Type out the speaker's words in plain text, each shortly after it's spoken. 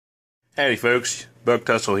Howdy folks, Buck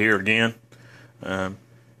Tussle here again.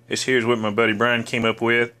 This here's what my buddy Brian came up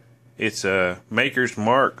with. It's a Maker's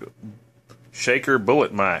Mark shaker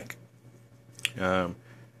bullet mic. It's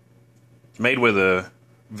made with a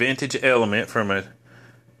vintage element from an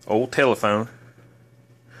old telephone.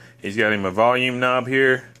 He's got him a volume knob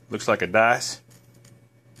here, looks like a dice.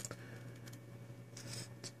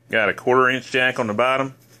 Got a 1/4-inch jack on the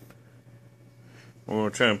bottom. We're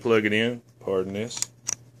going to try and plug it in, pardon this.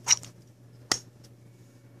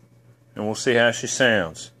 And we'll see how she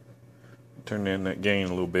sounds. Turn down that gain a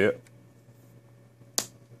little bit.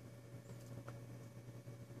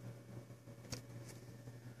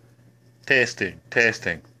 Testing.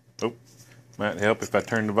 Oh, might help if I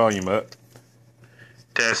turn the volume up.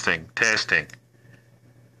 Testing.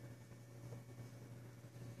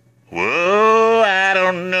 Whoa, I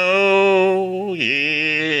don't know,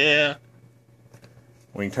 yeah.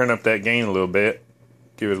 We can turn up that gain a little bit,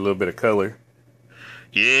 give it a little bit of color.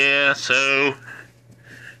 Yeah, so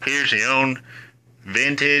here's your own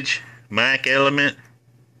vintage mic element,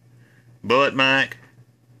 bullet mic.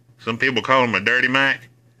 Some people call them a dirty mic.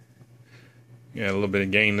 Got a little bit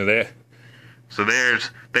of gain to that. So there's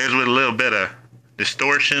with a little bit of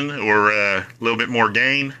distortion or a little bit more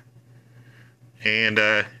gain. And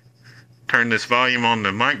turn this volume on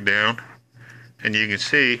the mic down, and you can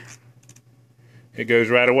see it goes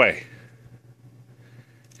right away.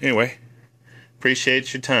 Anyway.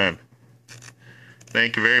 Appreciate your time.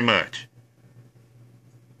 Thank you very much.